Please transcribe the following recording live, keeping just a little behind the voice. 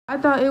I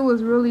thought it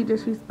was really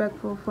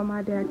disrespectful for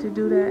my dad to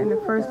do that in the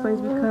first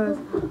place because,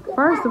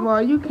 first of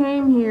all, you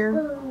came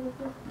here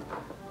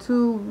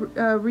to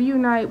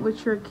reunite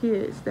with your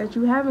kids that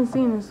you haven't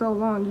seen in so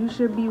long. You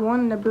should be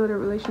wanting to build a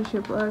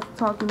relationship with us,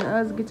 talking to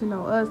us, get to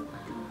know us,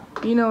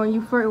 you know, and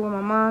you flirt with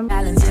my mom. A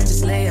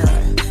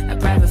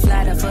private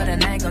flight for the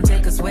night, gon'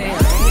 take us way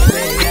up.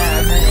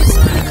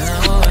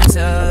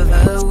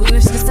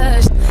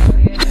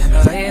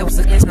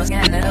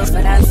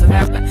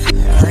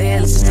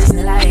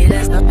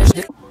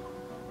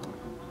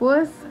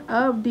 What's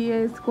up,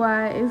 DA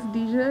Squad? It's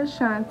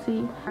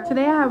Itsdijahashanti.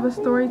 Today I have a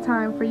story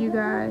time for you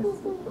guys.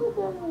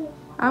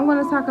 I'm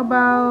going to talk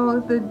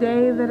about the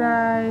day that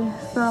I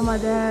saw my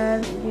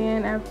dad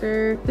again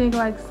after, I think,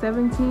 like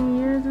 17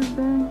 years it's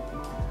been.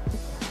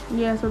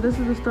 Yeah, so this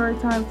is the story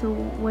time to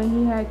when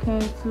he had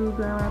came to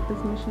Grand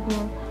Rapids,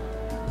 Michigan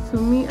to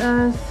meet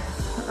us.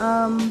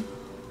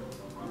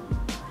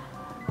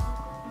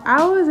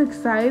 I was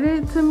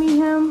excited to meet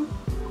him.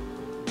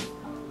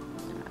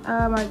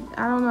 I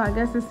don't know, I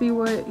guess to see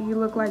what he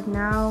looked like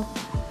now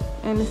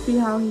and to see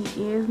how he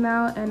is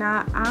now. And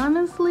I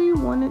honestly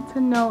wanted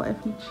to know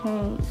if he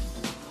changed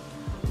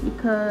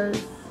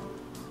because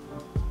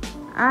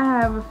I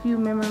have a few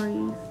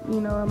memories, you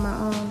know, of my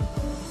own.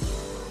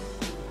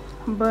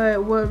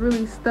 But what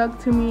really stuck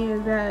to me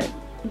is that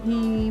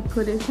he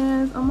put his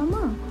hands on my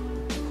mom.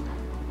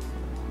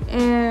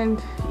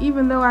 And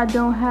even though I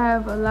don't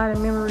have a lot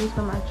of memories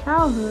from my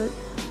childhood,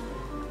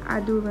 I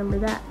do remember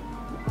that.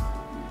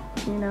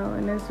 You know,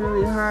 and it's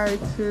really hard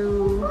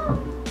to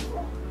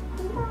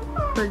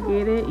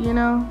forget it, you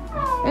know.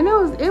 And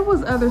it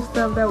was other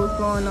stuff that was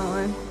going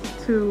on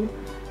too.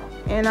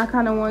 And I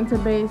kind of wanted to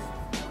base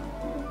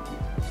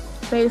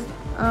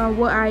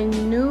what I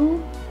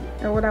knew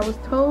or what I was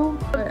told,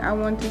 but I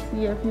wanted to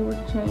see if he was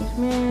a changed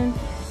man,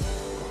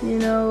 you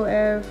know,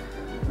 if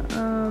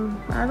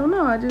I don't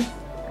know, I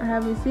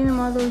haven't seen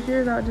him all those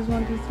years. I just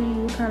wanted to see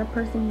what kind of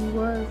person he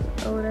was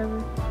or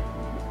whatever.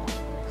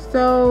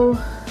 So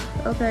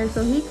okay,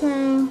 so he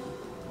came,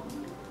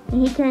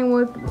 and he came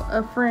with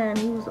a friend.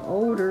 He was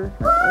older,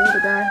 like an older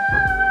guy.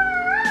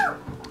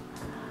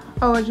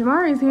 Oh, and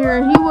Jamari's here,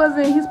 and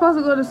he's supposed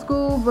to go to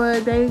school,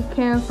 but they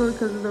canceled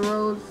because of the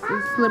roads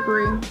is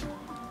slippery.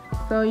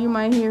 So you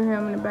might hear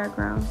him in the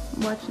background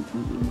watching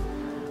TV.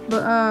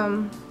 But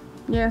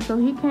yeah, so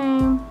he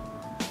came,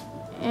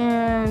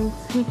 and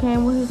he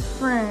came with his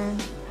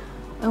friend,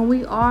 and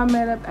we all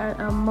met up at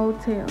a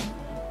motel.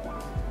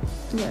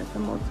 Yes, a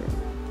motel.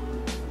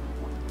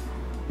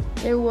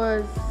 It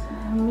was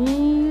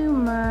me,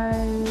 my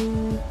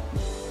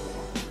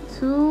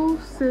two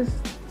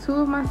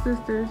of my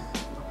sisters.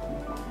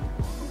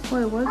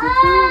 Wait, was it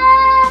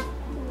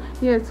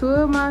two? Yeah, two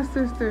of my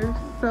sisters.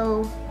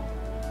 So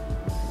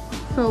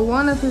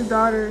one of his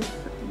daughters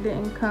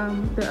didn't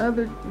come. The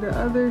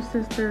other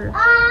sister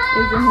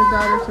isn't his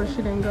daughter, so she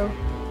didn't go.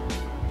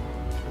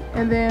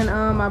 And then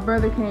my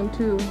brother came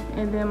too.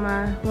 And then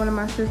one of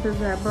my sisters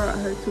had brought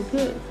her two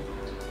kids.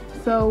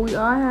 So we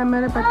all had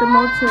met up at the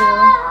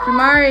motel.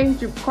 Jamari,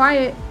 you're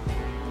quiet.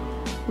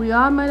 We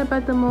all met up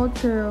at the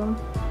motel.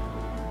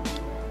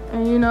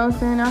 And you know,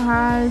 saying our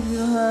highs, you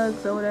know,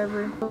 hugs or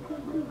whatever.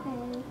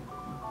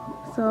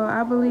 So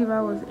I believe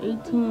I was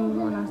 18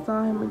 when I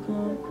saw him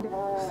again.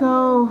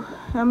 So,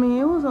 I mean,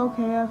 it was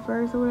okay at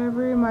first or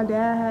whatever. My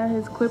dad had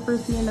his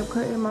clippers. He ended up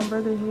cutting my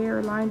brother's hair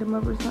or lined him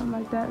up or something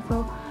like that.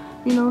 So,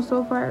 you know,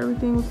 so far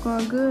everything was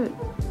going good.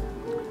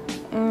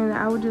 And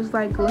I was just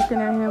like looking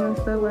at him and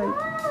stuff, like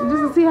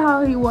just to see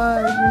how he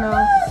was, you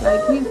know.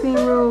 Like he seemed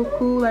real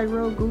cool, like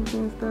real goofy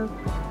and stuff.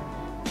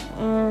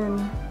 And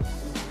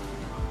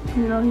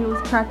you know, he was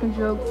cracking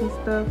jokes and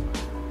stuff.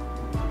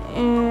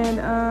 And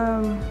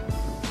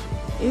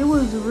it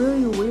was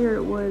really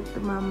weird with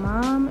my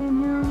mom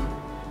and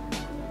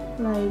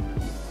him. Like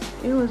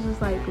it was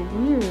just like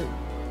weird.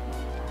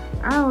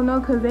 I don't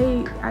know, cause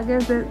I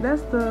guess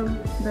that's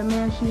the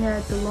man she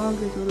had the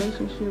longest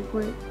relationship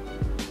with.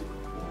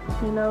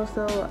 You know,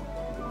 so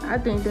I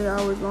think they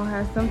always gonna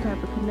have some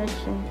type of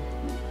connection.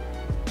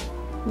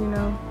 You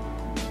know,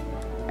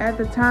 at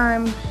the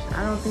time,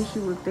 I don't think she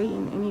was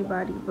dating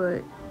anybody,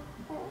 but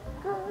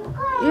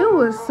it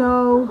was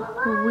so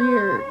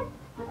weird.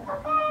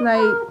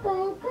 Like,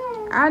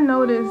 I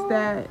noticed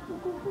that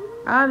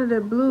out of the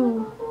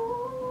blue,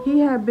 he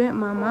had bent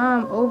my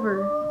mom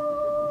over.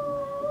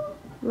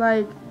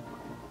 Like,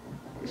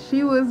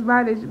 she was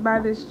by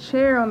this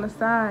chair on the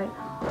side.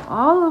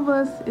 All of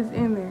us is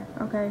in there,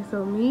 okay?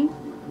 So me,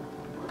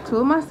 two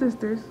of my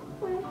sisters,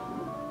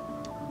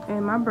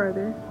 and my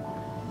brother,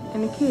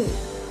 and the kids.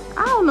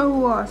 I don't know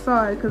who all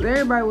saw it because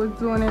everybody was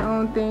doing their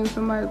own thing.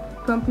 Some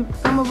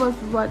of us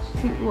was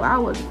watching. Well, I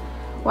was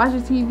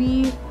watching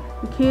TV.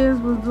 The kids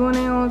was doing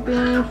their own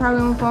thing,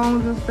 probably on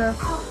phones and stuff.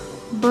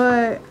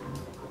 But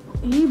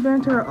he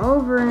bent her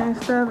over and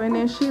stuff, and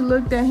then she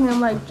looked at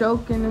him like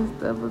joking and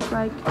stuff. Was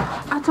like,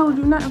 "I told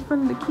you not in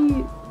front of the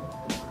kids."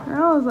 And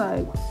I was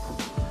like,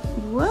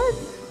 what?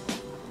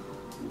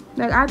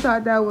 Like, I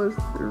thought that was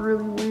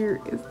really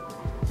weird.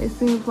 It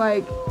seems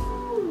like,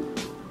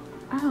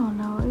 I don't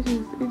know,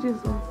 it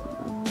just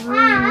was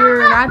really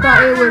weird. And I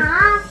thought it was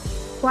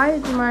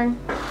quiet to my.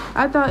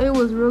 I thought it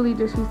was really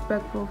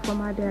disrespectful for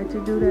my dad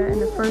to do that in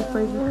the first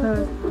place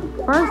because,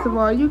 first of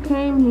all, you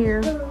came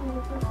here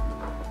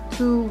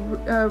to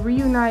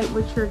reunite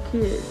with your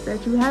kids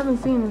that you haven't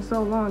seen in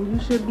so long. You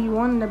should be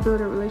wanting to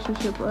build a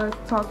relationship with us,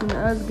 talking to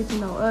us, get to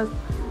know us,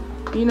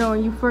 you know,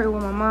 and you flirt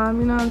with my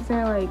mom, you know what I'm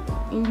saying? Like,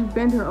 and you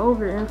bent her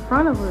over in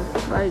front of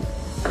us. Like,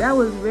 that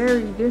was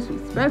very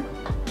disrespectful.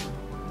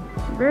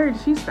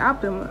 She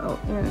stopped him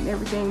and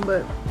everything,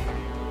 but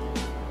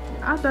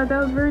I thought that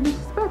was very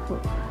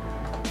disrespectful.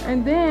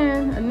 And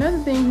then another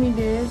thing he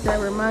did that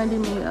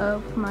reminded me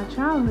of my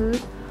childhood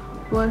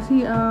was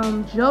he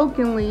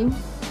jokingly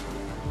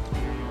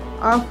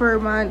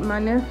offered my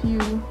nephew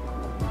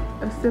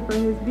a sip of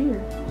his beer,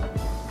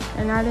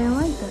 and I didn't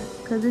like that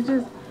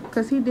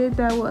because he did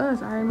that with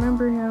us. I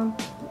remember him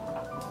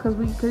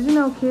because you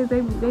know kids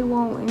they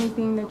want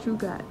anything that you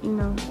got, you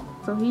know,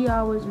 so he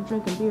always was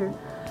drinking beer.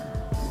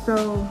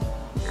 So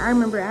I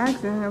remember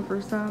asking him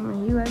for some,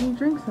 and he let me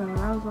drink some. And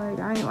I was like,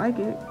 I ain't like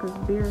it because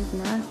beer is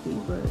nasty,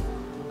 but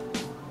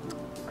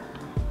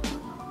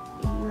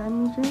he let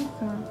me drink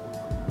some.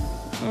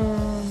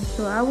 And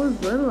so I was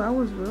little. I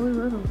was really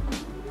little.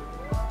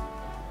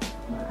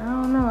 But I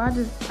don't know. I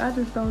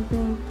just don't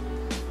think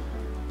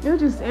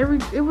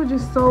it was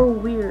just so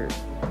weird.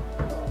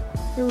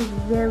 It was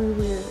very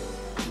weird.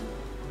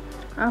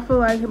 I feel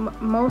like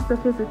most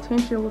of his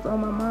attention was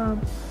on my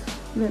mom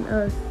than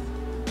us.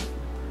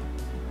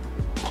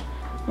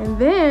 And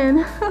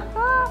then,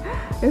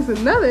 it's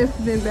another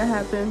incident that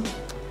happened.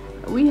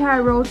 We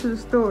had rode to the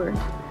store.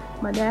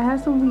 My dad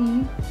had some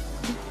weed,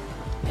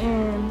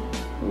 and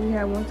we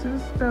had went to the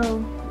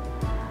stove.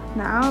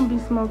 Now, I don't be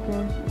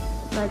smoking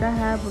like I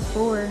had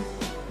before,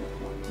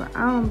 but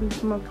I don't be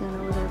smoking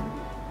or whatever.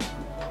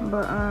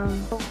 But,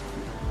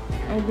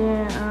 and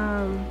then,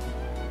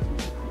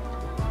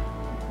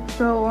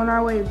 so on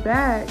our way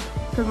back,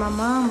 because my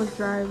mom was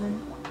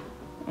driving,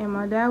 and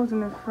my dad was in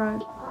the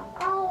front,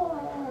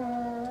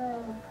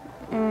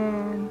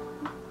 and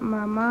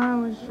my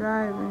mom was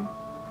driving,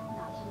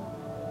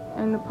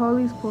 and the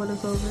police pulled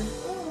us over,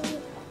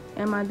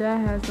 and my dad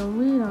had some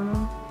weed on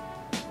him,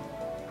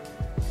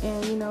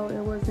 and you know it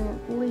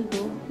wasn't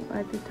legal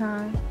at the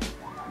time,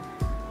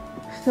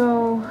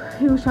 so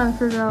he was trying to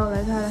figure out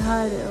like how to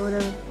hide it or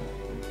whatever.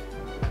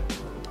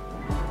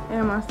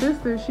 And my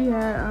sister, she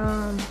had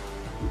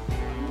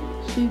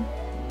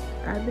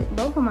I think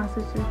both of my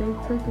sisters, they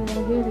took it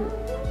and hid it.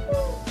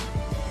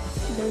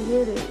 They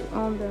hid it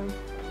on them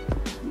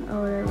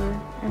or whatever,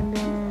 and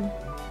then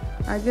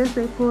I guess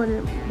they pulled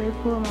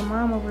my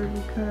mom over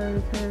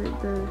because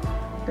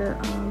the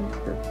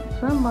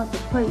something about the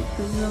plate,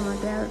 because you know my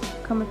dad's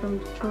coming from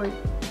Detroit,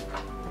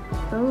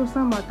 so it was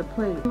something about the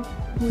plate.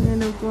 We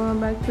ended up going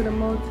back to the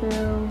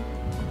motel,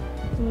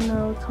 you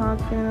know,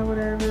 talking or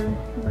whatever,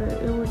 but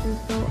it was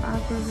just so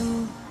awkward to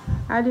me.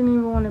 I didn't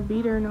even want to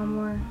be there no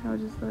more. I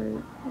was just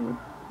like,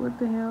 what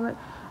the hell? Like,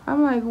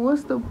 I'm like,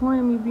 what's the point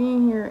of me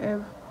being here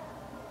if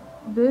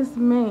this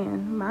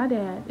man, my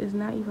dad, is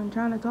not even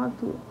trying to talk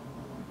to him?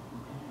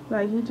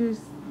 Like,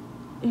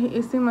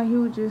 it seemed like he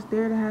was just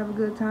there to have a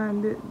good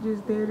time,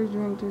 just there to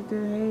drink, just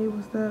there, hey,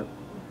 what's up?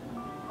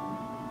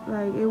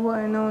 Like, it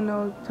wasn't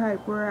no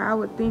type where I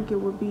would think it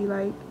would be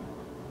like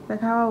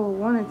how I would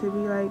want it to be.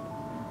 Like,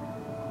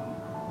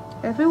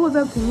 if it was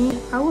up to me,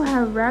 I would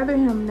have rather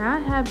him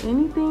not have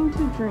anything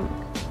to drink,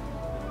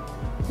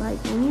 like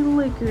any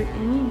liquor,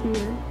 any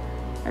beer,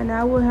 and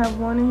I would have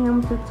wanted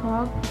him to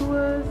talk to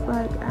us,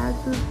 like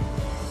ask us,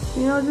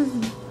 you know,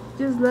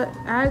 just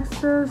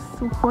ask us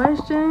some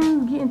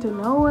questions, getting to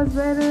know us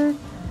better,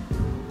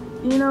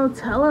 you know,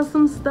 tell us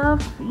some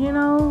stuff, you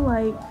know,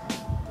 like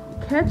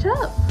catch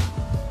up.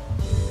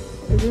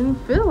 It didn't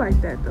feel like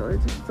that though.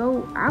 It's just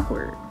so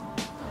awkward.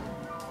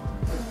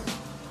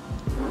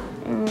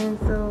 And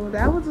so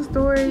that was the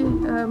story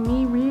of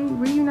me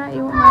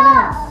reuniting with my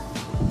dad.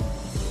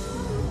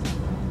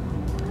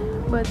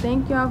 But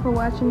thank y'all for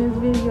watching this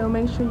video.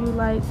 Make sure you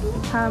like,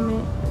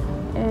 comment,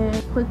 and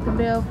click the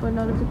bell for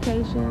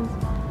notifications.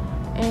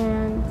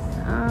 And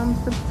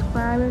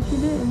subscribe if you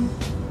didn't.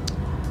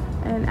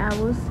 And I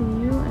will see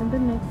you in the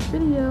next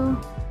video.